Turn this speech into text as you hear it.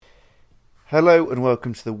Hello and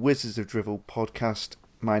welcome to the Wizards of Drivel podcast.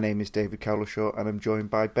 My name is David Cowlishaw and I'm joined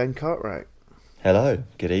by Ben Cartwright. Hello,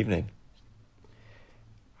 good evening.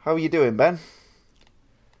 How are you doing, Ben?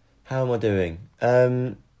 How am I doing?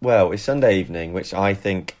 Well, it's Sunday evening, which I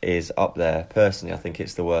think is up there. Personally, I think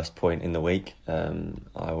it's the worst point in the week.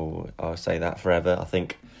 I'll say that forever. I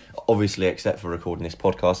think, obviously, except for recording this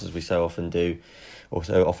podcast, as we so often do, or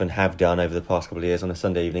so often have done over the past couple of years on a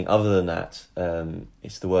Sunday evening. Other than that,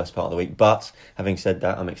 it's the worst part of the week. But having said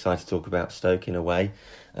that, I'm excited to talk about Stoke in a way.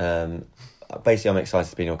 Basically, I'm excited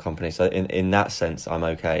to be in your company. So in that sense, I'm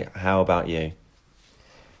okay. How about you?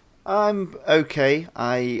 I'm okay.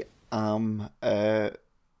 I am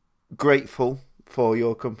grateful for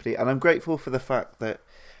your company, and I'm grateful for the fact that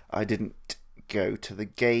I didn't go to the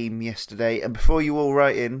game yesterday. And before you all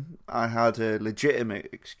write in, I had a legitimate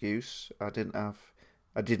excuse. I didn't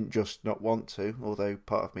just not want to, although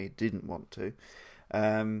part of me didn't want to.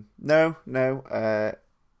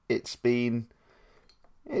 It's been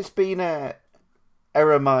a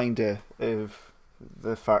reminder of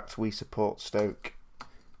the fact we support Stoke,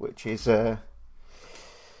 which is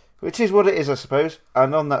what it is, I suppose.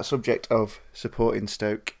 And on that subject of supporting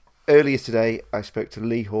Stoke, earlier today I spoke to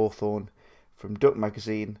Lee Hawthorn from Duck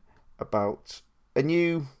Magazine about a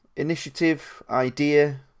new initiative,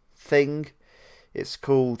 idea, thing. It's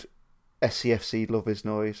called SCFC Love Is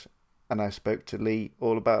Noise, and I spoke to Lee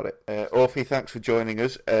all about it. Orphy, thanks for joining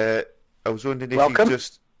us. I was wondering if you could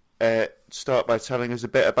just start by telling us a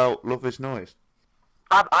bit about Love Is Noise.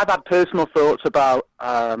 I've had personal thoughts about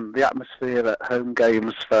the atmosphere at home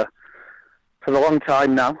games for a long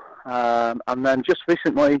time now, and then just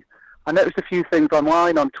recently I noticed a few things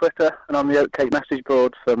online on Twitter and on the Oatcake message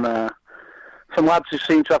board from lads who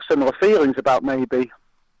seem to have similar feelings about maybe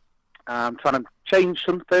trying to change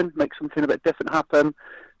something, make something a bit different happen,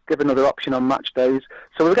 give another option on match days.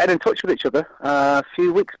 So we were getting in touch with each other a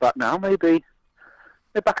few weeks back now, maybe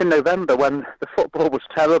back in November when the football was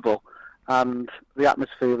terrible and the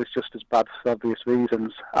atmosphere was just as bad for obvious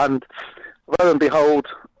reasons. And lo and behold,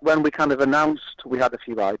 when we kind of announced we had a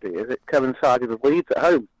few ideas, it coincided with Leeds at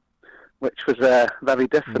home, which was very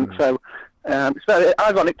different. So it's very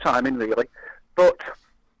ironic timing, really. But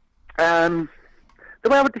the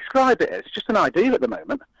way I would describe it is just an idea at the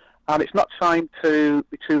moment, and it's not trying to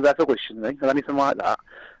be too revolutionary or anything like that.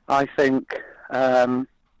 I think, how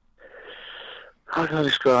do I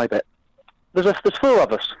describe it? There's four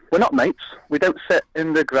of us. We're not mates. We don't sit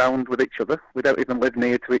in the ground with each other. We don't even live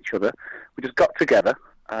near to each other. We just got together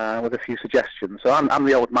with a few suggestions. So I'm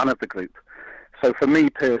the old man of the group. So for me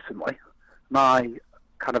personally, my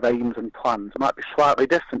kind of aims and plans might be slightly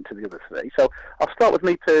different to the other three. So I'll start with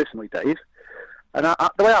me personally, Dave. And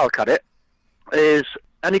the way I look at it is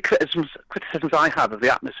any criticisms I have of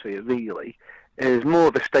the atmosphere, really, is more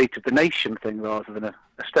of a state of the nation thing rather than a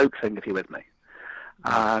Stoke thing, if you're with me.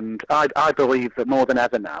 And I believe that more than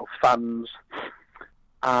ever now, fans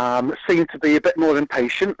seem to be a bit more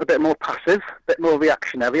impatient, a bit more passive, a bit more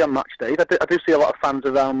reactionary on match days. I do see a lot of fans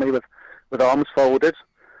around me with arms folded,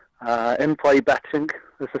 in-play betting.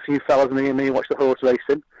 There's a few fellas near me who watch the horse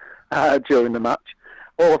racing during the match,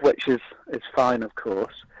 all of which is fine, of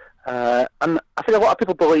course. And I think a lot of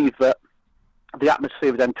people believe that the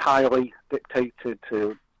atmosphere is entirely dictated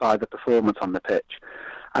to by the performance on the pitch.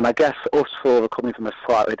 And I guess us four are coming from a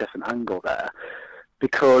slightly different angle there,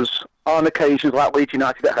 because on occasions like Leeds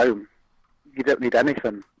United at home, you don't need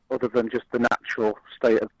anything other than just the natural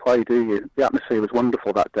state of play, do you? The atmosphere was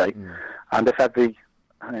wonderful that day, and if every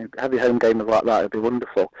home game was like that, it'd be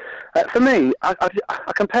wonderful. For me, I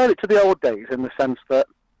compare it to the old days in the sense that,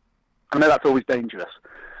 I know that's always dangerous,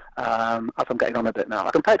 as I'm getting on a bit now.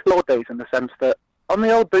 I compare it to the old days in the sense that on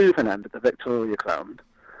the old Bootham end of the Victoria Ground,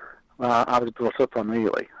 I was brought up on,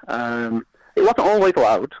 really. It wasn't always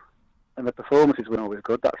loud, and the performances weren't always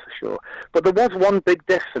good, that's for sure. But there was one big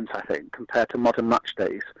difference, I think, compared to modern match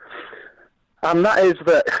days. And that is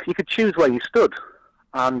that you could choose where you stood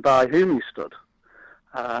and by whom you stood.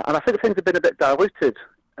 And I think things have been a bit diluted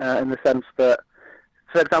in the sense that,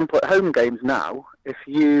 for example, at home games now, if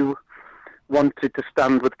you wanted to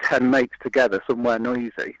stand with 10 mates together somewhere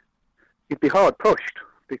noisy, you'd be hard pushed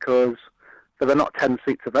because there are not 10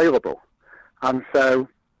 seats available. And so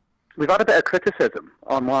we've had a bit of criticism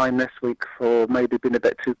online this week for maybe being a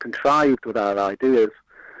bit too contrived with our ideas,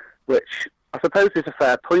 which I suppose is a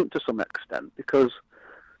fair point to some extent, because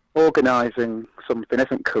organising something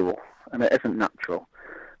isn't cool and it isn't natural.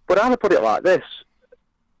 But I would put it like this.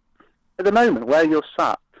 At the moment, where you're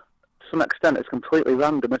sat, to some extent, it's completely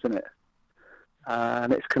random, isn't it?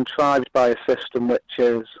 And it's contrived by a system which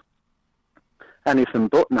is anything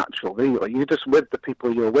but natural, really. You're just with the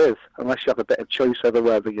people you're with, unless you have a bit of choice over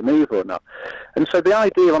whether you move or not. And so the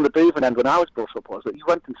idea on the Bootham end when I was brought up was that you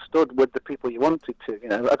went and stood with the people you wanted to. You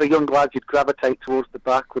know, as a young lad, you'd gravitate towards the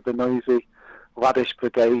back with the noisy, laddish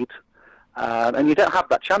brigade, and you don't have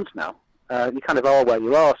that chance now. You kind of are where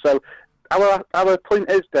you are. So our point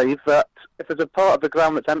is, Dave, that if there's a part of the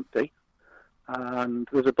ground that's empty, and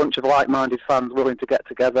there's a bunch of like-minded fans willing to get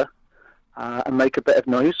together and make a bit of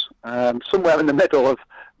noise, somewhere in the middle of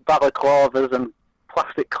balaclavas and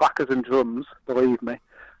plastic clackers and drums, believe me,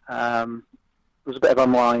 there's a bit of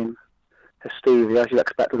online hysteria, as you'd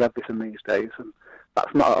expect with everything these days, and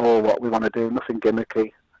that's not at all what we want to do. Nothing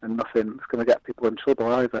gimmicky and nothing that's going to get people in trouble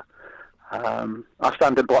either. I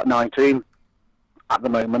stand in Block 19 at the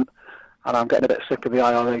moment, and I'm getting a bit sick of the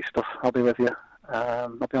IRA stuff, I'll be with you. I'll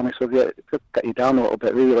be honest with you, it could get you down a little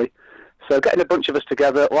bit, really. So getting a bunch of us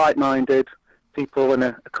together, like-minded people in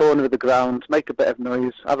a corner of the ground, make a bit of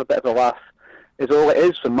noise, have a bit of a laugh, is all it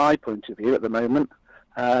is from my point of view at the moment.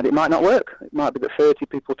 And it might not work. It might be that 30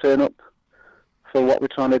 people turn up for what we're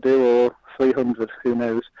trying to do, or 300, who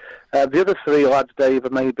knows. The other three lads, Dave,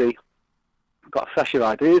 have maybe got fresher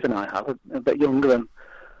ideas than I have, a bit younger, and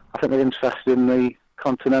I think they're interested in the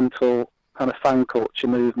continental kind of fan culture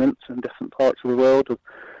movements in different parts of the world, with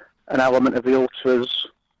an element of the ultras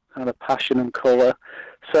kind of passion and colour.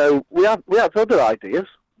 So we have other ideas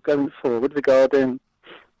going forward regarding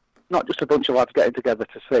not just a bunch of lads getting together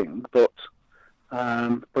to sing, but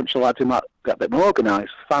a bunch of lads who might get a bit more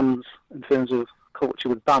organised, fans in terms of culture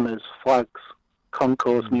with banners, flags,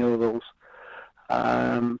 concourse murals,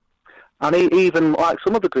 and even like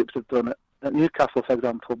some other groups have done at Newcastle, for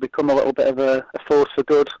example, become a little bit of a force for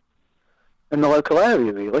good in the local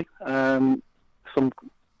area, really. Some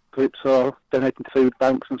groups are donating to food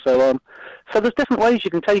banks and so on. So there's different ways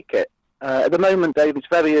you can take it. At the moment, Dave, it's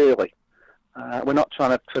very early. We're not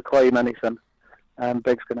trying to proclaim anything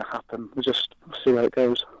big's going to happen. We'll just see how it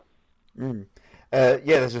goes.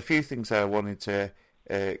 There's a few things I wanted to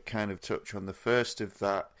kind of touch on. The first of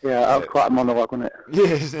that... Yeah, that was quite a monologue, wasn't it?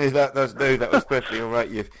 Yes, that was perfectly all right.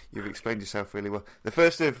 You've explained yourself really well. The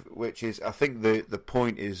first of which is, I think the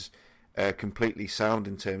point is completely sound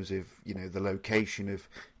in terms of, you know, the location of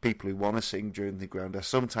people who want to sing during the ground. I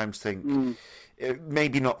sometimes think,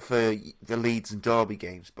 maybe not for the Leeds and Derby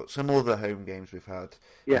games, but some other home games we've had,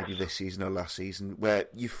 maybe this season or last season, where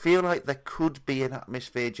you feel like there could be an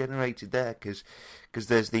atmosphere generated there, because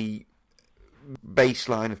there's the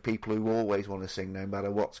baseline of people who always want to sing no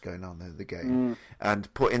matter what's going on in the game,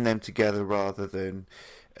 and putting them together rather than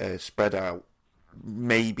spread out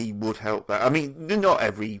maybe would help that. I mean, not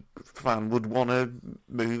every fan would want to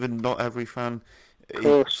move, and not every fan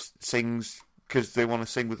sings because they want to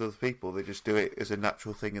sing with other people. They just do it as a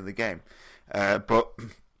natural thing in the game. But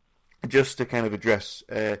just to kind of address,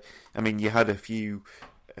 I mean, you had a few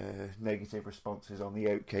negative responses on the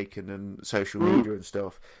oatcake and social media and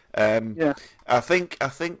stuff. I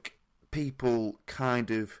think people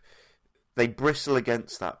kind of, they bristle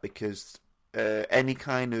against that because any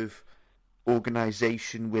kind of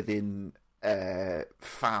organisation within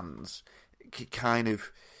fans kind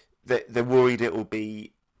of, they're worried it will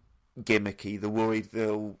be gimmicky. They're worried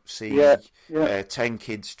they'll see 10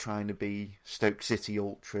 kids trying to be Stoke City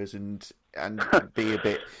ultras and be a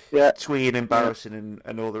bit twee and embarrassing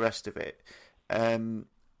and all the rest of it.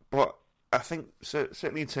 But I think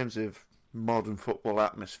certainly in terms of modern football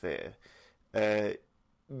atmosphere,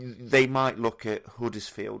 they might look at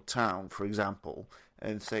Huddersfield Town, for example,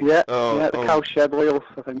 and think, the Cowshed Loyals,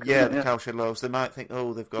 I think. Yeah, the Cowshed Loyals. They might think,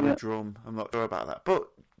 they've got a drum. I'm not sure about that. But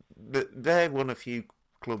they're one of few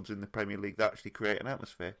clubs in the Premier League that actually create an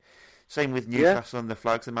atmosphere. Same with Newcastle and the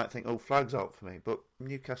flags. They might think, flags aren't for me. But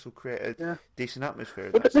Newcastle create a decent atmosphere.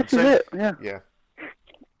 But this is it, yeah.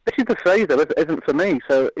 This is the phrase, though, isn't for me.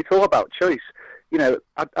 So it's all about choice. You know,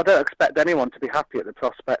 I don't expect anyone to be happy at the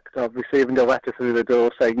prospect of receiving a letter through the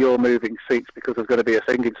door saying you're moving seats because there's going to be a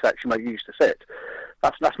singing section where you used to sit.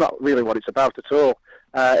 That's not really what it's about at all.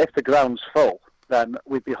 If the ground's full, then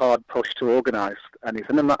we'd be hard pushed to organise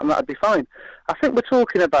anything, and that'd be fine. I think we're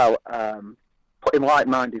talking about putting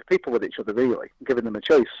like-minded people with each other, really, giving them a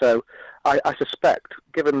choice. So I suspect,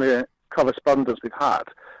 given the correspondence we've had,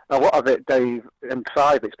 a lot of it, Dave, in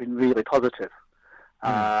private, it's been really positive.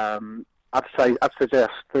 I'd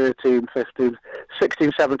suggest 13, 15,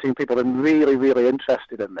 16, 17 people are really, really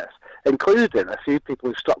interested in this, including a few people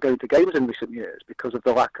who stopped going to games in recent years because of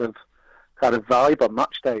the lack of kind of vibe on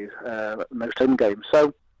match days at most home games.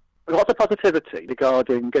 So lots of positivity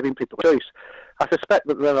regarding giving people a choice. I suspect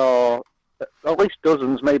that there are at least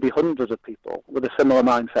dozens, maybe hundreds of people with a similar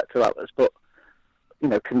mindset to ours, but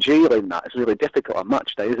congealing that is really difficult on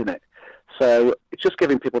match day, isn't it? So it's just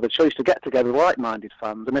giving people the choice to get together, like-minded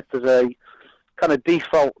fans, and if there's a kind of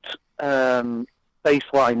default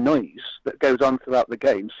baseline noise that goes on throughout the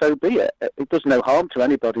game, so be it. It does no harm to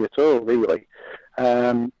anybody at all, really.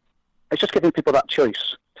 It's just giving people that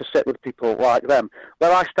choice to sit with people like them.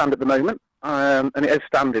 Where I stand at the moment, and it is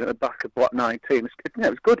standing at the back of block 19, it's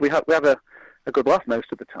good. We have a good laugh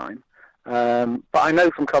most of the time. But I know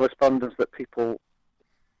from correspondence that people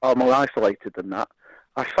are more isolated than that.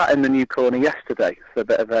 I sat in the new corner yesterday for a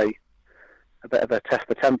bit of a test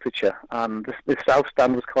of temperature, and the south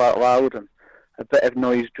stand was quite loud, and a bit of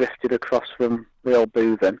noise drifted across from the old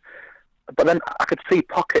boothing. But then I could see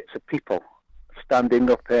pockets of people standing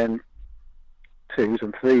up in 2s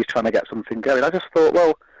and 3s trying to get something going. I just thought,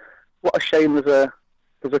 well, what a shame there's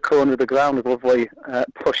a corner of the ground with lovely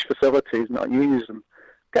push facilities not used, and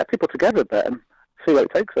get people together a bit and see where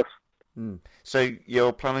it takes us. So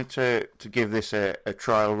you're planning to give this a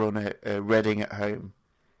trial run at Reading at home,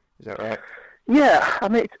 is that right? Yeah, I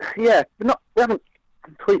mean, we haven't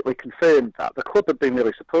completely confirmed that. The club have been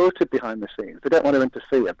really supportive behind the scenes. They don't want to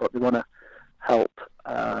interfere, but they want to help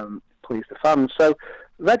please the fans. So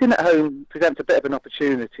Reading at home presents a bit of an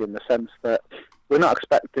opportunity in the sense that we're not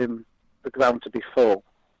expecting the ground to be full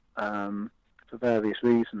for various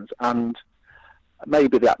reasons, and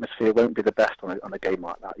maybe the atmosphere won't be the best on a game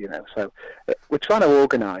like that, So we're trying to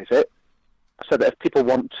organise it so that if people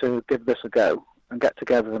want to give this a go and get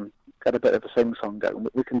together and get a bit of a sing-song going,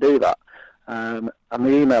 we can do that. And the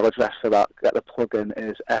email address for that, get the plug-in,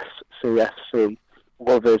 is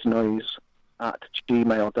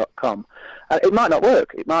scscloversnoise@gmail.com. It might not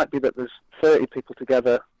work. It might be that there's 30 people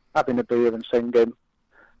together having a beer and singing,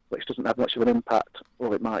 which doesn't have much of an impact,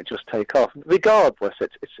 or it might just take off. Regardless,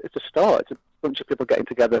 it's a start. It's a bunch of people getting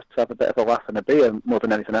together to have a bit of a laugh and a beer more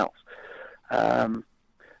than anything else. And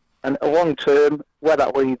a long term, where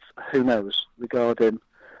that leads, who knows, regarding,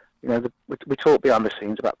 we talk behind the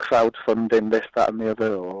scenes about crowdfunding this, that and the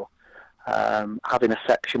other, or having a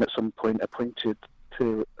section at some point appointed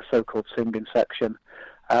to a so-called singing section.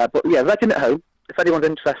 But yeah, Reading at home, if anyone's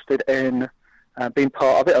interested in being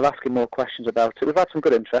part of it or asking more questions about it, we've had some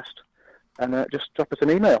good interest, and just drop us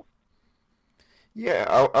an email. Yeah,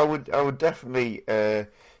 I would definitely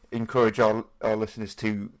encourage our listeners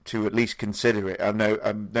to at least consider it. I know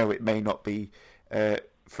it may not be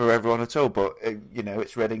for everyone at all, but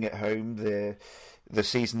it's Reading at home. The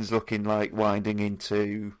season's looking like winding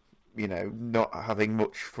into not having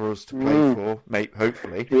much for us to play for,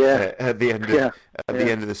 hopefully, at the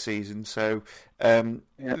end of the season. So,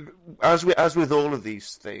 as with all of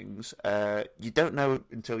these things, you don't know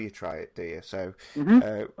until you try it, do you? So,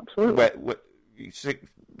 absolutely.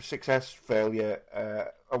 Success, failure.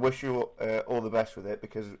 I wish you all the best with it,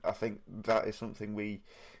 because I think that is something we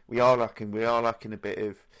are lacking. We are lacking a bit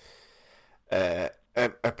of a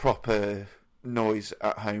proper noise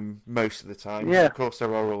at home most of the time. Yeah. Of course,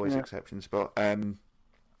 there are always exceptions, but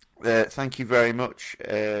thank you very much,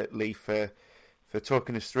 Lee, for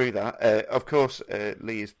talking us through that. Of course,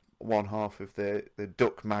 Lee is one half of the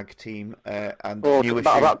Duck Mag team, and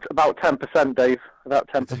about 10%, Dave. About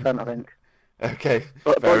 10%, I think. Okay,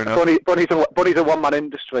 fair enough. Bunny's a one-man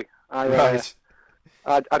industry. Right.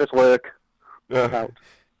 I just work. Fair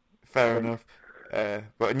enough. But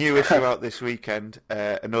a new issue out this weekend,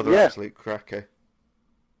 another absolute cracker.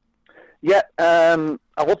 Yeah, I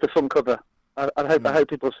love the front cover. I hope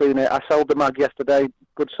people have seen it. I sold the mag yesterday.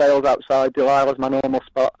 Good sales outside. Delilah's my normal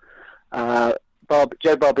spot. Joe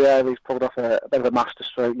Barbieri's pulled off a bit of a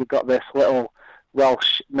masterstroke. You've got this little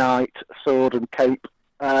Welsh knight, sword and cape,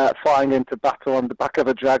 flying into battle on the back of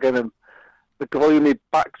a dragon, and the gloomy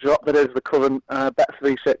backdrop that is the current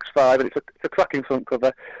Bet365, and it's a cracking front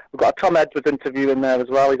cover. We've got a Tom Edwards interview in there as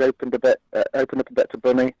well. He's opened up a bit to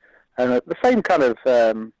Bunny, and the same kind of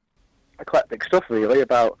eclectic stuff really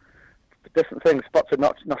about different things. Spots of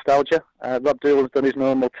nostalgia. Rob Doolan's done his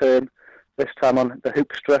normal turn this time on the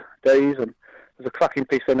Hoopstra days, and there's a cracking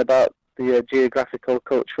piece in about the geographical,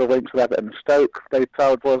 cultural links with Everton and Stoke. Dave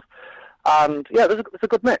Proud was, and yeah, there's a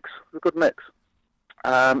good mix. There's a good mix. If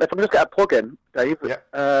I can just get a plug in, Dave,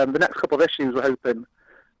 the next couple of issues we're hoping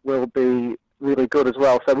will be really good as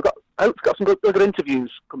well. So we've got some good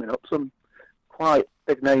interviews coming up, some quite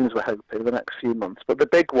big names we're hoping the next few months. But the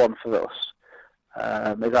big one for us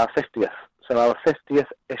is our 50th. So our 50th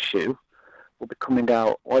issue will be coming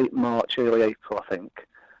out late March, early April, I think.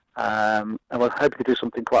 And we're hoping to do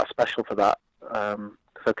something quite special for that.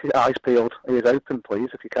 So keep your eyes peeled, ears open, please,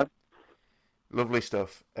 if you can. Lovely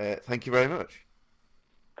stuff. Thank you very much.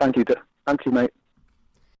 Thank you, mate.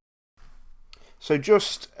 So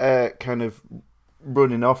just kind of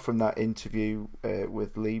running off from that interview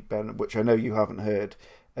with Lee Bennett, which I know you haven't heard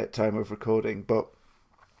at time of recording, but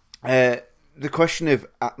the question of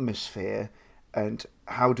atmosphere and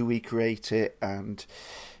how do we create it, and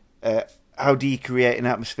how do you create an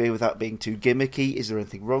atmosphere without being too gimmicky? Is there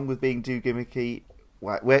anything wrong with being too gimmicky?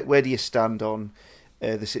 Where do you stand on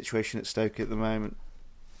the situation at Stoke at the moment?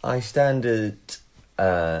 I stand at,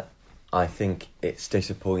 I think it's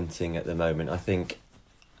disappointing at the moment. I think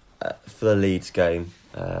for the Leeds game,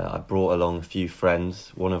 I brought along a few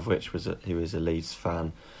friends, one of which was he was a Leeds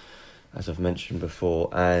fan, as I've mentioned before,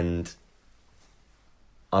 and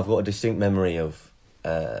I've got a distinct memory of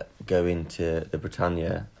going to the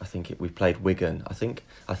Britannia. I think we played Wigan. I think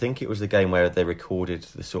it was the game where they recorded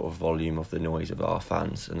the sort of volume of the noise of our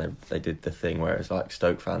fans, and they did the thing where it's like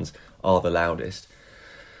Stoke fans are the loudest.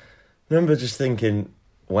 I remember just thinking,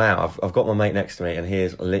 wow, I've got my mate next to me, and he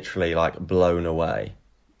is literally like blown away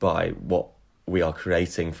by what we are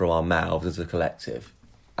creating from our mouths as a collective,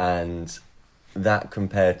 and that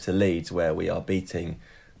compared to Leeds, where we are beating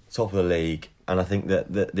top of the league. And I think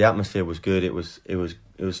that the atmosphere was good. It was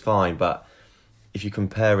fine. But if you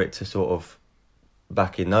compare it to sort of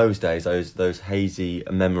back in those days, those hazy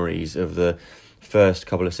memories of the first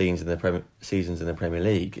couple of seasons in the Premier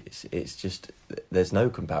League, it's just there's no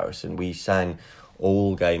comparison. We sang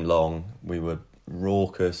all game long. We were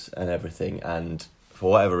raucous and everything. And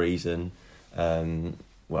for whatever reason,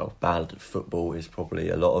 bad football is probably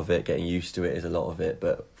a lot of it. Getting used to it is a lot of it.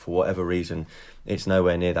 But for whatever reason, it's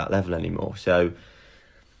nowhere near that level anymore. So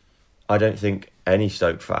I don't think any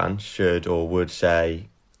Stoke fan should or would say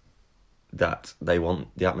that they want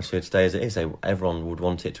the atmosphere to stay as it is. Everyone would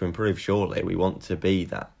want it to improve, surely. We want to be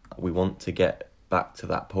that. We want to get back to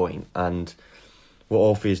that point. And what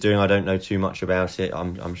Orphy is doing, I don't know too much about it.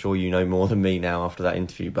 I'm sure you know more than me now after that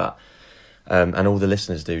interview, but and all the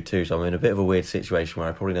listeners do too. So I'm in a bit of a weird situation where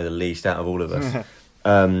I probably know the least out of all of us.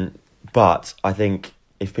 But I think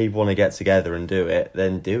if people want to get together and do it,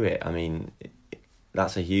 then do it. I mean,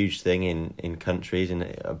 that's a huge thing in countries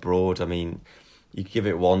and abroad. I mean, you give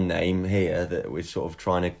it one name here that we're sort of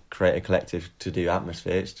trying to create a collective to do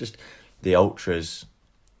atmosphere. It's just the ultras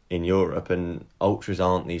in Europe, and ultras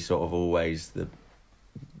aren't these sort of always the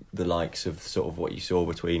likes of sort of what you saw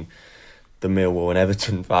between the Millwall and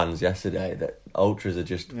Everton fans yesterday. That ultras are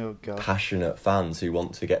just passionate fans who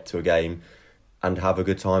want to get to a game and have a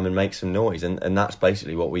good time and make some noise, and that's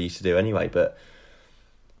basically what we used to do anyway. But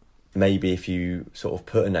maybe if you sort of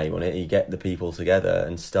put a name on it, you get the people together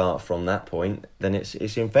and start from that point, then it's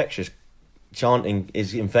infectious. Chanting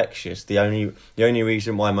is infectious. The only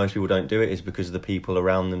reason why most people don't do it is because the people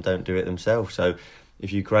around them don't do it themselves. So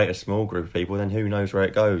if you create a small group of people, then who knows where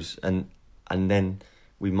it goes, and then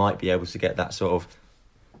we might be able to get that sort of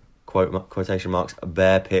quotation marks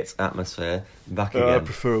bear pit atmosphere back again. I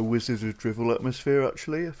prefer a Wizard of Drivel atmosphere,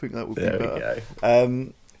 actually. I think that would be better. There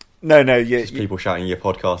we go. Just people shouting your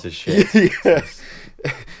podcast is shit. Yeah.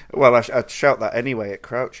 Well, I'd shout that anyway at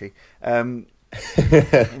Crouchy. I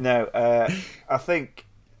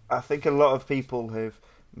think a lot of people have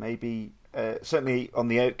maybe certainly on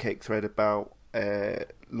the Oatcake thread about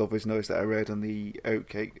Love Is Noise that I read on the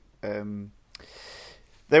Oatcake.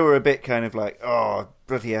 They were a bit kind of like, oh,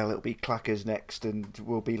 bloody hell, it'll be Clackers next, and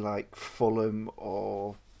we'll be like Fulham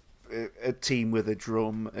or a team with a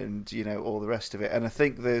drum and, you know, all the rest of it. And I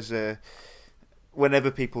think there's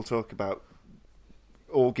whenever people talk about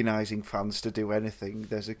organising fans to do anything,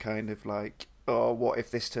 there's a kind of like, oh, what if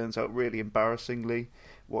this turns out really embarrassingly?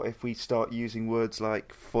 What if we start using words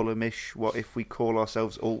like Fulhamish? What if we call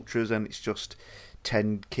ourselves Ultras and it's just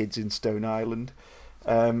 10 kids in Stone Island?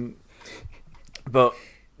 But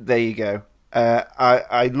there you go.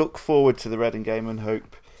 I look forward to the Reading game and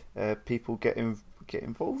hope people get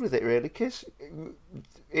involved with it, really, because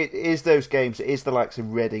it is those games. It is the likes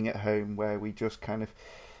of Reading at home where we just kind of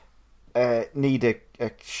need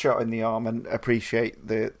a shot in the arm and appreciate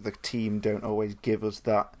the team don't always give us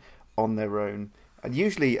that on their own. And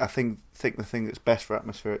usually, I think the thing that's best for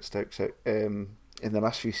atmosphere at Stoke, in the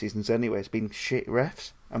last few seasons anyway, has been shit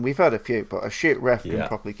refs. And we've had a few, but a shit ref can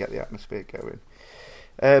probably get the atmosphere going.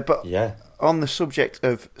 But on the subject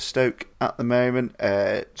of Stoke at the moment,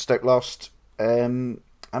 Stoke lost. I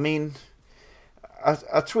mean, I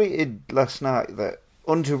tweeted last night that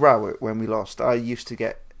under Rowett, when we lost, I used to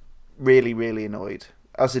get really, really annoyed,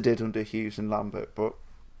 as I did under Hughes and Lambert. But,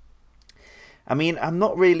 I mean, I'm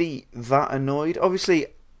not really that annoyed. Obviously,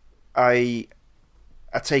 I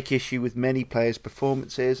take issue with many players'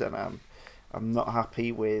 performances, and I'm not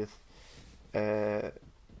happy with kind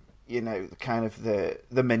of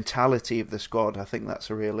the mentality of the squad. I think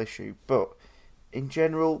that's a real issue. But in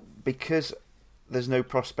general, because there's no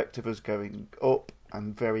prospect of us going up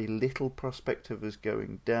and very little prospect of us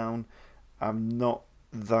going down, I'm not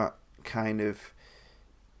that kind of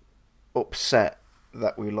upset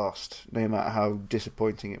that we lost, no matter how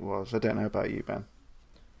disappointing it was. I don't know about you, Ben.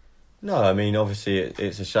 No, I mean, obviously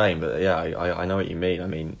it's a shame, but yeah, I know what you mean. I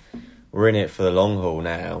mean, we're in it for the long haul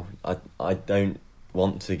now. I don't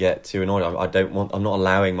want to get too annoyed. I'm not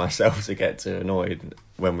allowing myself to get too annoyed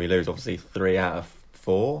when we lose. Obviously 3 out of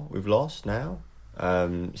 4 we've lost now.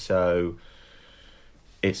 So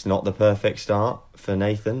it's not the perfect start for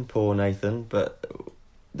Nathan, poor Nathan, but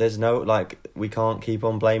there's no, we can't keep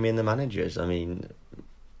on blaming the managers. I mean,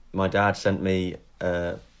 my dad sent me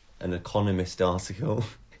an Economist article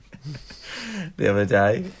the other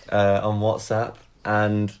day on WhatsApp,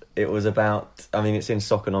 and it was about, I mean, it's in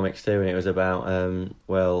Soccernomics too, and it was about,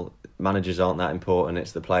 managers aren't that important,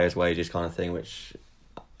 it's the players' wages kind of thing, which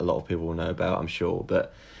a lot of people will know about, I'm sure,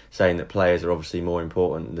 but saying that players are obviously more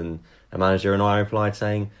important than a manager, and I replied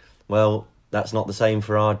saying, well, that's not the same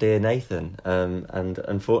for our dear Nathan, and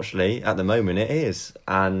unfortunately, at the moment, it is,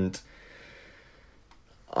 and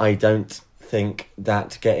I don't think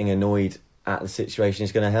that getting annoyed at the situation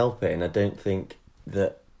is going to help it, and I don't think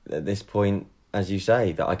that at this point, as you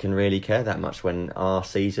say, that I can really care that much when our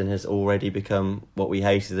season has already become what we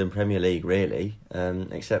hated in Premier League, really,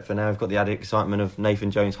 except for now we've got the added excitement of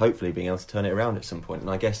Nathan Jones hopefully being able to turn it around at some point, and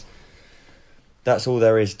I guess that's all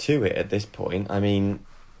there is to it at this point. I mean,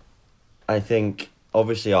 I think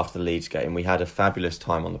obviously after the Leeds game we had a fabulous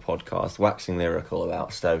time on the podcast waxing lyrical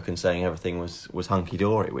about Stoke and saying everything was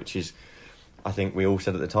hunky-dory, which is, I think we all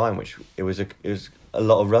said at the time, which it was a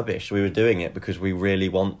lot of rubbish. We were doing it because we really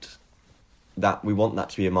want that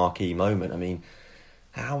to be a marquee moment. I mean,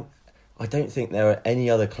 I don't think there are any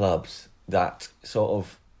other clubs that sort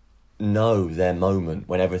of know their moment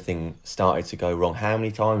when everything started to go wrong. How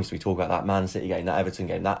many times do we talk about that Man City game, that Everton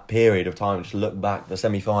game, that period of time, just look back, the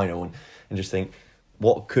semi-final, and just think,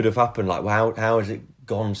 what could have happened? Like, how has it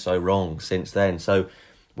gone so wrong since then? So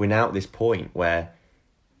we're now at this point where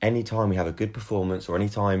any time we have a good performance or any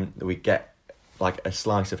time that we get like a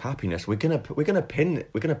slice of happiness, we're gonna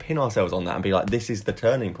pin ourselves on that and be like, this is the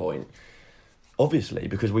turning point. Obviously,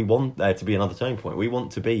 because we want there to be another turning point. We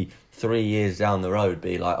want to be 3 years down the road,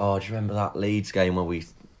 be like, oh, do you remember that Leeds game where we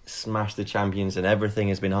smashed the champions and everything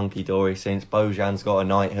has been hunky-dory since? Bojan's got a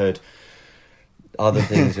knighthood. Other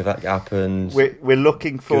things have happened. We're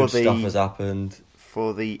looking for good stuff has happened.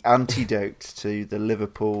 For the antidote to the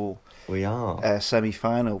Liverpool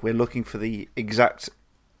semi-final. We're looking for the exact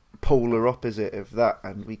polar opposite of that,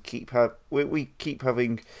 and we keep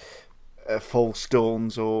having false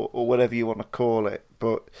dawns or whatever you want to call it,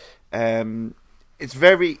 but it's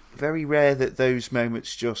very, very rare that those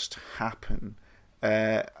moments just happen.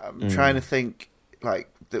 I'm trying to think,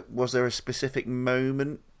 was there a specific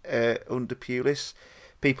moment under Pulis?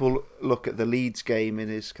 People look at the Leeds game in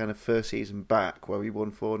his kind of first season back where we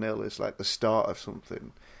won 4-0 as like the start of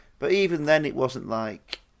something, but even then it wasn't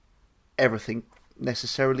like everything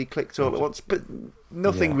necessarily clicked all at once, but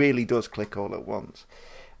nothing really does click all at once.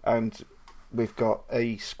 And we've got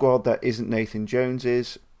a squad that isn't Nathan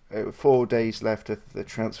Jones's. 4 days left of the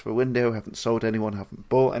transfer window, haven't sold anyone, haven't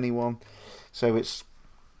bought anyone, so it's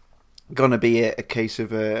going to be a case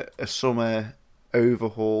of a summer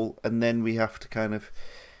overhaul, and then we have to kind of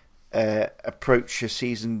approach a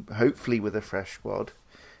season hopefully with a fresh squad,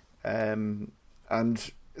 and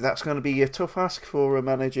that's going to be a tough ask for a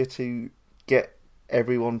manager to get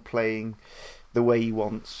everyone playing the way he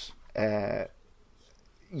wants,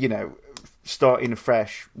 starting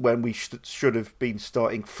fresh when we should have been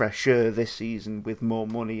starting fresher this season with more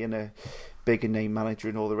money and a bigger name manager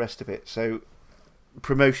and all the rest of it. So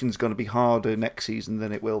promotion's going to be harder next season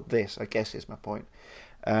than it will this, I guess, is my point.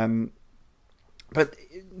 But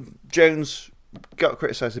Jones got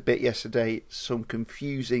criticised a bit yesterday. Some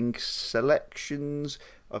confusing selections.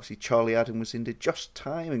 Obviously, Charlie Adam was in just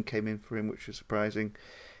time and came in for him, which was surprising.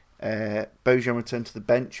 Bojan returned to the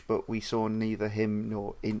bench, but we saw neither him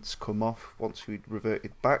nor Ince come off once we'd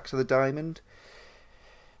reverted back to the diamond,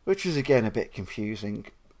 which was again a bit confusing.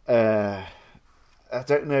 I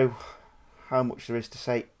don't know how much there is to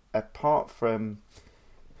say apart from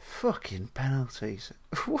fucking penalties.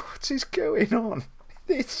 What is going on?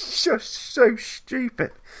 It's just so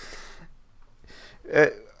stupid.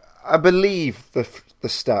 I believe the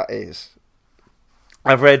stat is,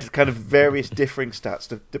 I've read kind of various differing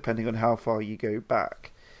stats depending on how far you go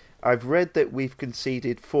back. I've read that we've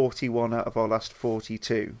conceded 41 out of our last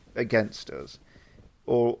 42 against us,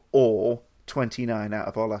 or 29 out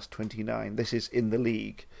of our last 29. This is in the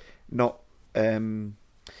league, not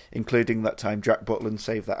including that time Jack Butland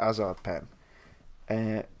saved that Hazard pen.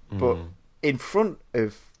 But in front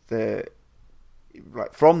of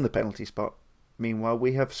from the penalty spot, meanwhile,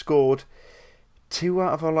 we have scored 2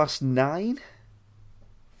 out of our last 9.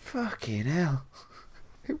 Fucking hell.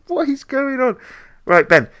 What is going on? Right,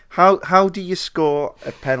 Ben, how do you score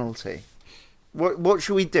a penalty? What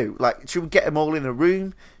should we do? Like, should we get them all in a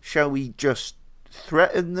room? Shall we just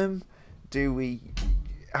threaten them? Do we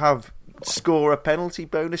score a penalty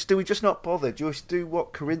bonus? Do we just not bother? Just do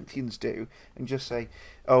what Corinthians do and just say,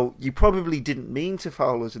 oh, you probably didn't mean to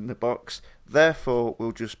foul us in the box, therefore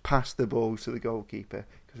we'll just pass the ball to the goalkeeper,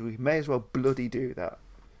 because we may as well bloody do that.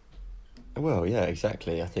 Well, yeah,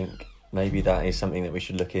 exactly. I think maybe that is something that we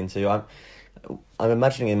should look into. I'm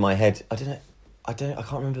imagining in my head, I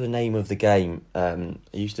can't remember the name of the game. I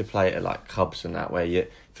used to play it at like Cubs and that, where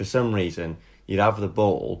for some reason you'd have the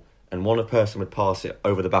ball and one person would pass it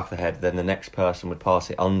over the back of the head, then the next person would pass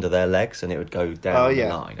it under their legs and it would go down the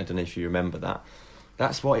line. I don't know if you remember that.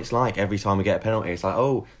 That's what it's like every time we get a penalty. It's like,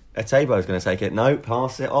 oh, Atebo's going to take it. No,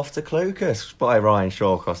 pass it off to Clucas by Ryan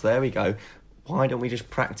Shawcross. There we go. Why don't we just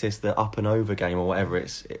practice the up and over game or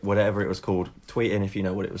whatever it was called? Tweet in if you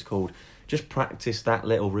know what it was called. Just practice that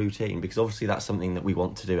little routine, because obviously that's something that we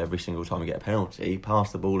want to do every single time we get a penalty.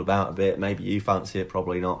 Pass the ball about a bit. Maybe you fancy it,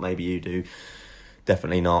 probably not. Maybe you do.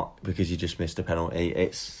 Definitely not, because you just missed a penalty.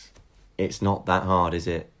 It's not that hard, is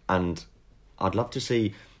it? And I'd love to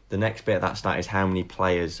see the next bit of that stat is how many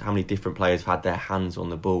different players have had their hands on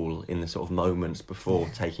the ball in the sort of moments before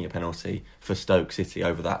taking a penalty for Stoke City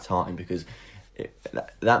over that time, because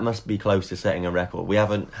that must be close to setting a record. We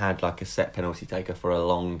haven't had like a set penalty taker for a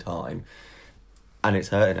long time, and it's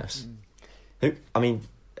hurting us. I mean,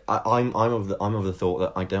 I'm of the thought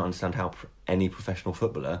that I don't understand how any professional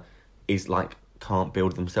footballer can't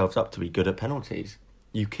build themselves up to be good at penalties.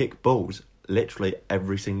 You kick balls literally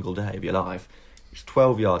every single day of your life. It's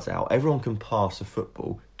 12 yards out. Everyone can pass a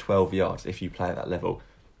football 12 yards if you play at that level.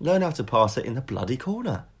 Learn how to pass it in the bloody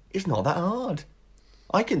corner. It's not that hard.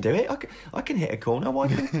 I can do it. I can hit a corner. Why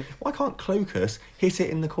can't Clucas hit it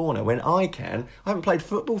in the corner when I can? I haven't played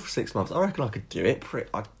football for 6 months. I reckon I could do it.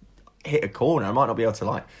 I hit a corner. I might not be able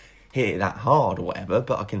to hit it that hard or whatever,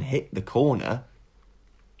 but I can hit the corner.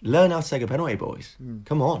 Learn how to take a penalty, boys.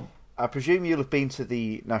 Come on. I presume you'll have been to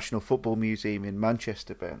the National Football Museum in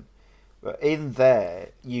Manchester, Ben. But in there,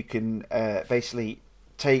 you can basically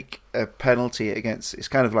take a penalty against... It's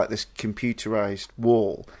kind of like this computerised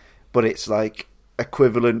wall, but it's like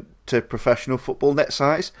equivalent to professional football net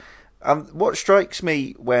size. And what strikes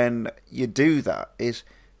me when you do that is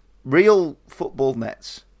real football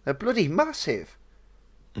nets, they're bloody massive.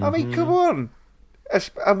 I mean, come on.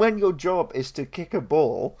 And when your job is to kick a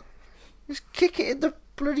ball, just kick it in the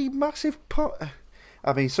bloody massive pot.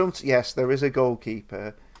 I mean, yes, there is a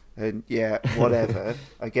goalkeeper, and yeah, whatever.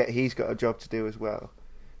 I get he's got a job to do as well.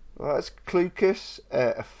 Well, that's Clucas,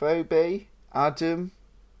 Afobe, Adam,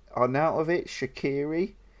 Arnautovic,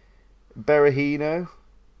 Shaqiri, Berahino.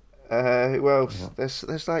 Who else?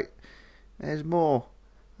 Yeah. There's more,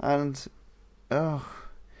 and I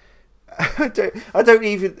don't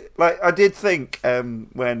even I did think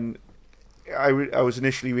when I was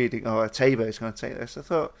initially reading, Atebo's going to take this. I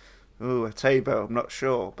thought, Atebo, I'm not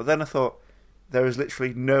sure, but then I thought there is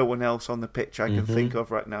literally no one else on the pitch I can think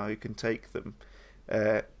of right now who can take them.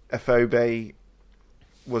 Afobe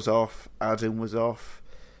was off, Adam was off,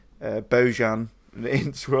 Bojan and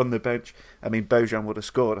Ince were on the bench. I mean, Bojan would have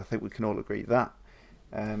scored. I think we can all agree that.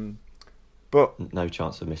 But no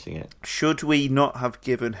chance of missing it. Should we not have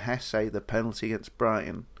given Hesse the penalty against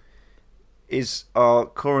Brighton? Is our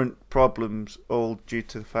current problems all due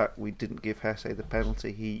to the fact we didn't give Hesse the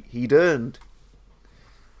penalty he'd earned?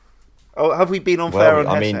 Oh, have we been unfair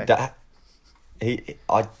on Hesse?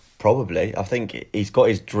 I think he's got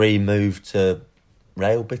his dream move to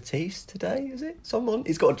Real Betis today, is it?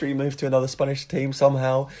 He's got a dream move to another Spanish team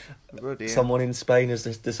somehow. Good, yeah. Someone in Spain has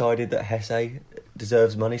decided that Hesse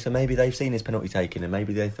deserves money, so maybe they've seen his penalty taken and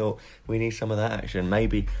maybe they thought we need some of that action.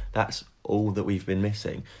 Maybe that's all that we've been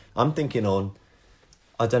missing. I'm thinking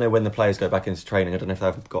I don't know when the players go back into training. I don't know if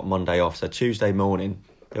they've got Monday off, so Tuesday morning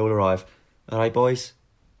they all arrive. All right, boys,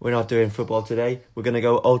 we're not doing football today. We're going to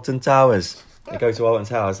go Alton Towers. They go to Alton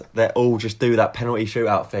Towers. They all just do that penalty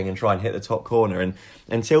shootout thing and try and hit the top corner. And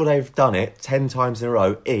until they've done it 10 times in a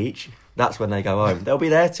row each, that's when they go home. They'll be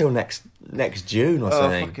there till next June or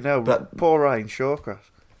something. Oh, fucking hell. But poor Ryan Shawcross.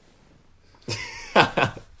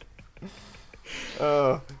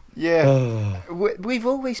 Yeah. We've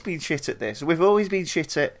always been shit at this. We've always been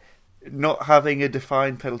shit at not having a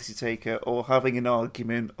defined penalty taker or having an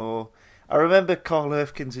argument. Or I remember Carl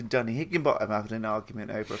Erfkins and Danny Higginbottom having an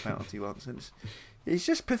argument over a penalty once, and it's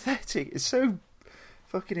just pathetic. It's so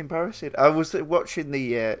Fucking embarrassing. I was watching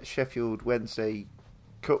the Sheffield Wednesday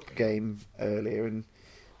Cup game earlier, and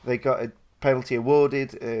they got a penalty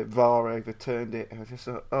awarded. VAR overturned it. I just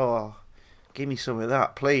thought, oh, give me some of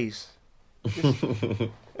that, please.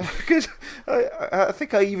 Because I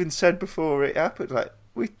think I even said before it happened, like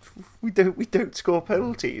we don't score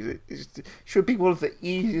penalties. It should be one of the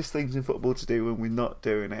easiest things in football to do when we're not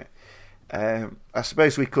doing it. I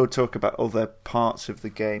suppose we could talk about other parts of the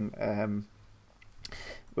game,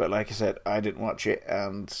 but like I said, I didn't watch it,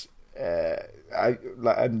 and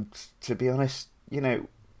and to be honest,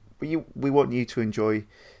 we want you to enjoy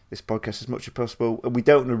this podcast as much as possible, and we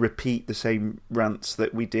don't want to repeat the same rants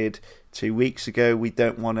that we did 2 weeks ago. We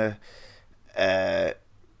don't want to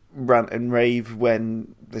rant and rave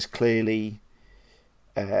when there's clearly,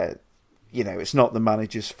 it's not the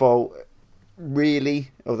manager's fault,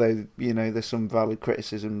 really. Although there's some valid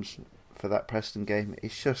criticisms for that Preston game.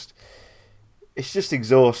 It's just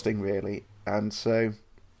exhausting, really. And so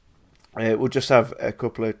we'll just have a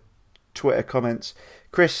couple of Twitter comments.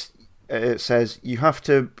 Chris says, you have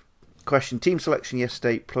to question team selection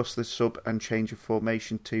yesterday plus the sub and change of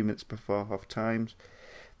formation 2 minutes before half times.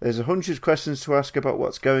 There's 100 questions to ask about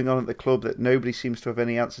what's going on at the club that nobody seems to have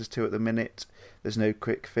any answers to at the minute. There's no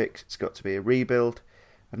quick fix. It's got to be a rebuild.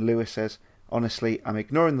 And Lewis says, honestly, I'm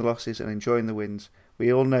ignoring the losses and enjoying the wins.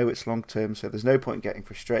 We all know it's long term, so there's no point getting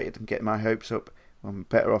frustrated and getting my hopes up. I'm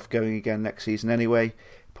better off going again next season anyway.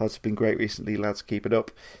 Pods have been great recently, lads. Keep it up.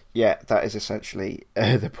 Yeah, that is essentially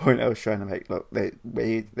the point I was trying to make. Look,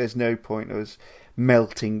 there's no point of us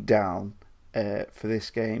melting down for this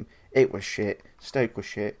game. It was shit. Stoke was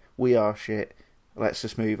shit. We are shit. Let's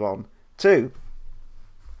just move on to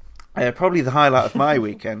probably the highlight of my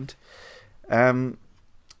weekend. I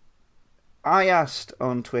asked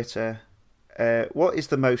on Twitter, what is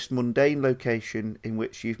the most mundane location in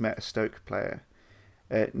which you've met a Stoke player?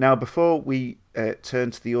 Now, before we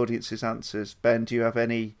turn to the audience's answers, Ben, do you have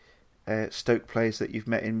any Stoke players that you've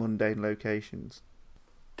met in mundane locations?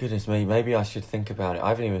 Goodness me, maybe I should think about it. I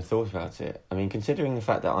haven't even thought about it. I mean, considering the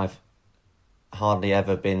fact that I've hardly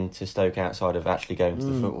ever been to Stoke outside of actually going to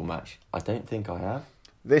the football match, I don't think I have.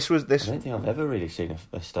 I don't think I've ever really seen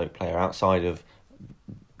a Stoke player outside of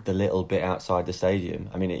the little bit outside the stadium.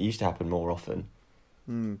 I mean, it used to happen more often.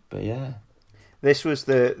 But yeah. This was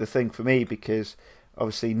the thing for me because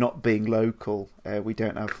obviously not being local, we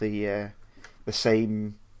don't have the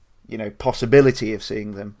same possibility of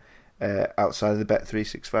seeing them outside of the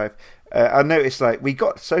Bet365. I noticed we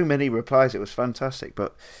got so many replies, it was fantastic,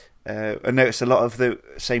 but I noticed a lot of the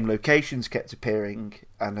same locations kept appearing,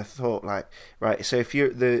 and I thought right, so if you're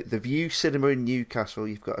the View Cinema in Newcastle,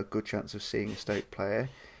 you've got a good chance of seeing a Stoke player.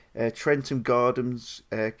 Trentham Gardens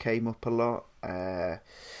came up a lot.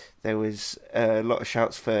 There was a lot of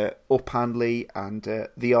shouts for Up Handley and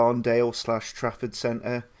the Arndale / Trafford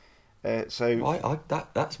Centre. So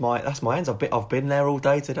that's my ends. I've been there all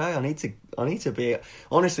day today. I need to be.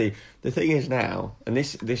 Honestly, the thing is now, and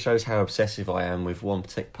this shows how obsessive I am with one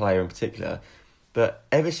player in particular. But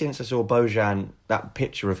ever since I saw Bojan, that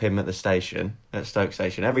picture of him at the station, at Stoke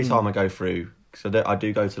Station, every time I go through, because I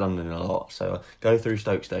do go to London a lot, so I go through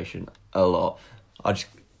Stoke Station a lot. I just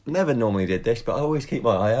never normally did this, but I always keep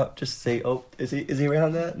my eye out just to see, is he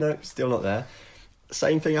around there? No, still not there.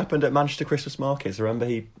 Same thing happened at Manchester Christmas markets. I remember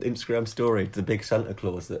he Instagram storied the big Santa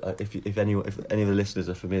Claus. That if any of the listeners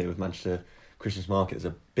are familiar with Manchester Christmas markets,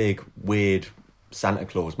 a big weird Santa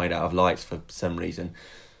Claus made out of lights for some reason,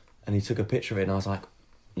 and he took a picture of it. And I was like,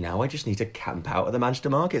 now I just need to camp out at the Manchester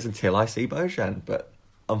markets until I see Bojan. But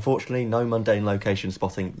unfortunately, no mundane location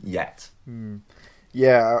spotting yet.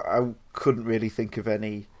 Yeah, I couldn't really think of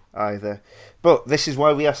any either. But this is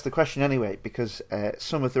why we asked the question anyway, because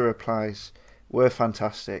some of the replies were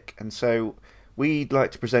fantastic, and so we'd like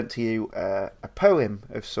to present to you a poem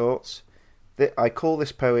of sorts. I call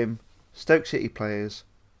this poem Stoke City Players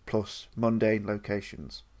plus Mundane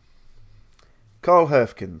Locations. Carl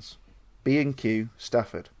Herfkins, B&Q,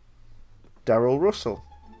 Stafford. Darryl Russell,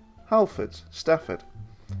 Halfords, Stafford.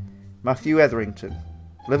 Matthew Etherington,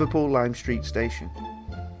 Liverpool Lime Street Station.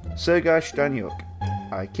 Sergei Stanyuk,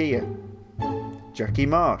 IKEA. Jackie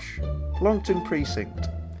Marsh, Longton Precinct.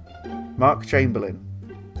 Mark Chamberlain,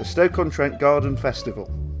 the Stoke-on-Trent Garden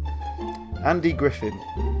Festival. Andy Griffin,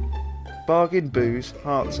 Bargain Booze,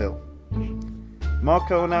 Hartshill.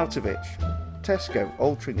 Marko Arnautovic, Tesco,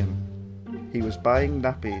 Altrincham. He was buying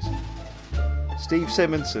nappies. Steve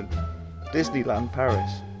Simonson, Disneyland,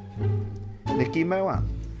 Paris. Nicky Moan,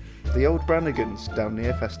 the Old Brannigans down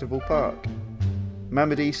near Festival Park.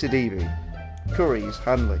 Mamadi Sidibe, Curry's,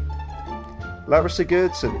 Hanley. Larissa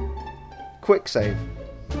Gerdson, Quicksave.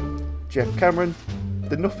 Jeff Cameron,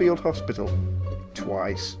 the Nuffield Hospital,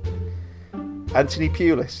 twice. Anthony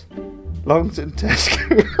Pulis, Longton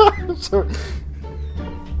Tesco. Sorry.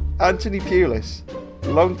 Anthony Pulis,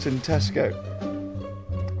 Longton Tesco.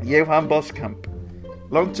 Johan Boskamp,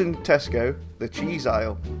 Longton Tesco, the cheese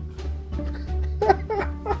aisle.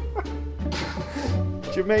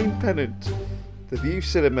 Jermaine Pennant, the View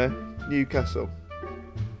Cinema, Newcastle.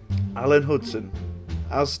 Alan Hudson,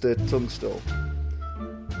 Asda Tunstall.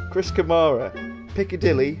 Chris Kamara,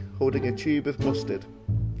 Piccadilly, holding a tube of mustard.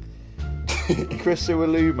 Chris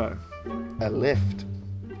Uwalumo, a lift.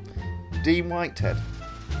 Dean Whitehead,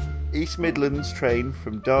 East Midlands train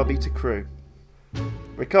from Derby to Crewe.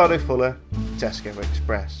 Ricardo Fuller, Tesco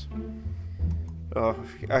Express. Oh,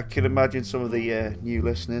 I can imagine some of the new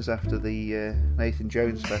listeners after the Nathan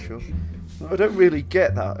Jones special. I don't really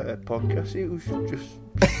get that podcast. It was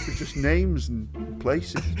just names and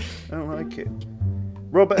places. I don't like it.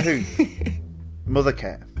 Robert Huth,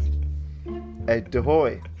 Mothercare. Ed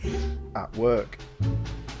DeHoy, At Work.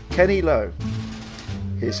 Kenny Lowe,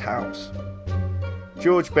 His House.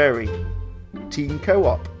 George Berry, Teen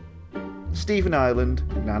Co-op. Stephen Ireland,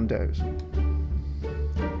 Nando's.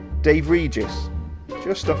 Dave Regis,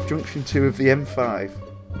 just off junction 2 of the M5.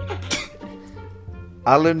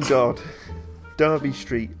 Alan Dodd, Derby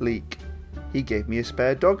Street leak. He gave me a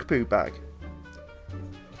spare dog poo bag.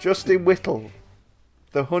 Justin Whittle,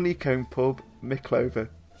 the Honeycomb Pub, Micklover.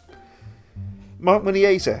 Mark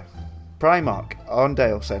Muniesa, Primark,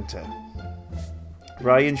 Arndale Centre.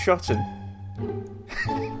 Ryan Shotton.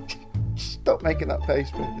 Stop making that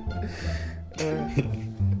face, man.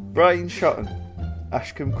 Brian Shotton,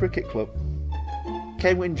 Ashcombe Cricket Club.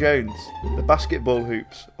 Kenwyn Jones, the basketball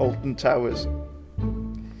hoops, Alton Towers.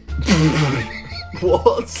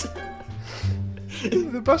 What?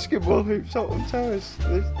 The basketball hoops, Alton Towers,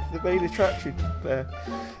 the main attraction there.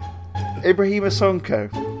 Ibrahima Sonko,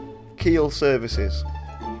 Keel Services.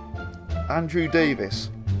 Andrew Davis,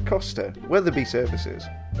 Costa, Weatherby Services.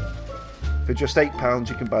 For just £8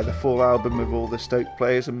 you can buy the full album of all the Stoke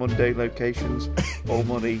players and mundane locations. All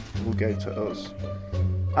money will go to us.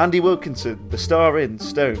 Andy Wilkinson, the Star Inn,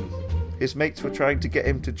 Stone. His mates were trying to get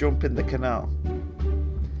him to jump in the canal.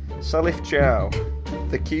 Salif Diao,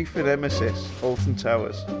 the Cufa Nemesis, Alton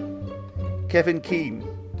Towers. Kevin Keane,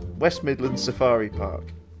 West Midlands Safari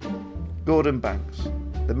Park. Gordon Banks,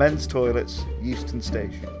 the men's toilets, Euston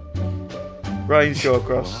Station. Ryan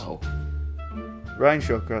Shawcross. Wow. Ryan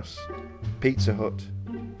Shawcross, Pizza Hut,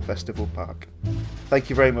 Festival Park. Thank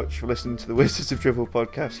you very much for listening to the Wizards of Dribble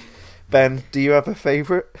podcast. Ben, do you have a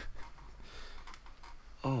favourite?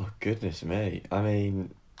 Oh, goodness me. I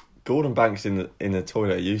mean, Gordon Banks in the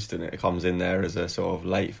toilet at Euston, it comes in there as a sort of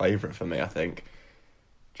late favourite for me, I think.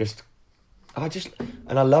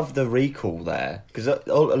 And I love the recall there, because a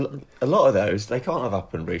lot of those, they can't have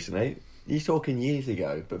happened recently. You're talking years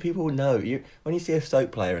ago, but people know. When you see a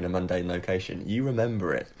Stoke player in a mundane location, you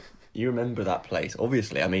remember it. You remember that place.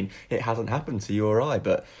 Obviously, I mean, it hasn't happened to you or I,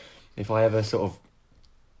 but if I ever sort of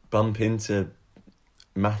bump into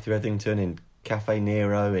Matthew Etherington in Cafe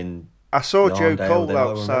Nero in I saw Joe Narndale, Cole then I'll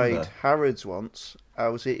outside remember. Harrods once. I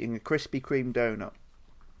was eating a Krispy Kreme donut.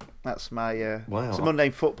 That's my... Wow. It's a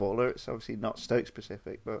mundane footballer. It's obviously not Stoke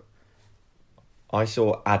specific, but... I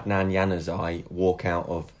saw Adnan Januzaj walk out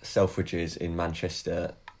of Selfridges in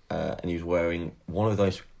Manchester, and he was wearing one of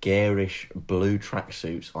those garish blue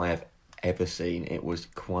tracksuits I have ever seen. It was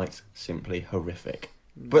quite simply horrific.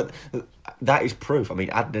 But that is proof. I mean,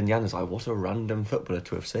 Adnan Januzaj, what a random footballer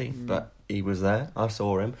to have seen. But he was there. I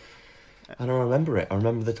saw him. And I remember it. I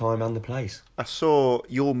remember the time and the place. I saw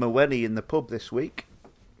Yul Maweni in the pub this week.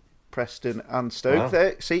 Preston and Stoke. Wow.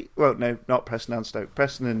 There. See, well, no, not Preston and Stoke.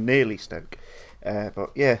 Preston and nearly Stoke.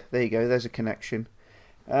 But yeah, there you go. There's a connection.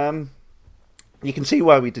 You can see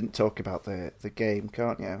why we didn't talk about the game,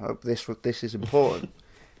 can't you? This is important.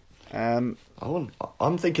 I'm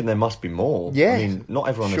thinking there must be more. Yeah, I mean, not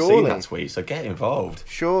everyone has surely. seen that tweet, so get involved.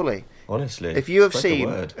 Surely. Honestly. If you have spread the seen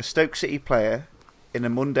word. a Stoke City player in a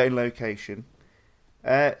mundane location,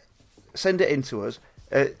 send it in to us.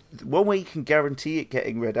 One way you can guarantee it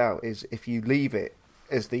getting read out is if you leave it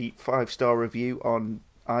as the 5-star review on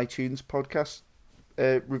iTunes podcast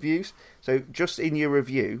reviews. So just in your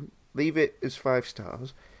review, leave it as 5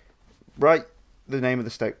 stars. Write the name of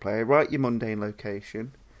the Stoke player. Write your mundane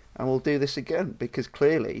location. And we'll do this again, because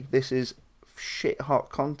clearly this is shit hot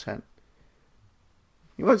content.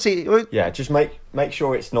 You won't see. Yeah, just make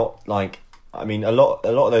sure it's not like. I mean, a lot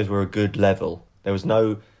of those were a good level. There was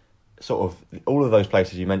no sort of all of those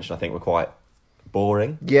places you mentioned. I think were quite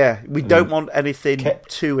boring. Yeah, we don't want anything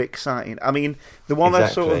too exciting. I mean, the one I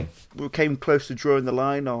sort of came close to drawing the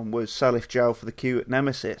line on was Salif Diao for the queue at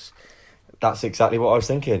Nemesis. That's exactly what I was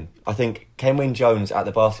thinking. I think Kenwyne Jones at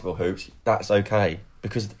the basketball hoops, that's okay,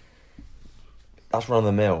 because that's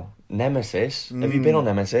run-of-the-mill. Nemesis, have you been on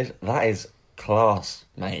Nemesis? That is class,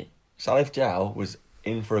 mate. Salif Diao was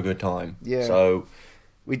in for a good time. Yeah. So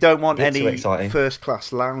we don't want any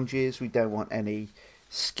first-class lounges. We don't want any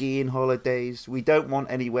skiing holidays. We don't want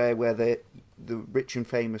anywhere where the rich and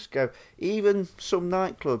famous go. Even some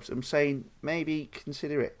nightclubs, I'm saying, maybe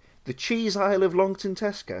consider it. The cheese aisle of Longton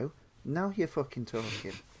Tesco, now you're fucking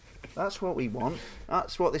talking. That's what we want.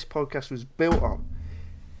 That's what this podcast was built on.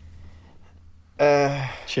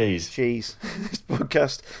 Cheese. This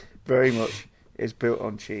podcast very much is built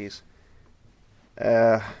on cheese.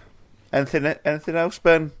 Anything else,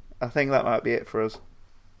 Ben? I think that might be it for us.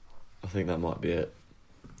 I think that might be it.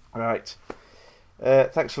 All right.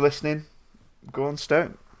 Thanks for listening. Go on,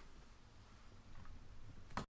 Stoke.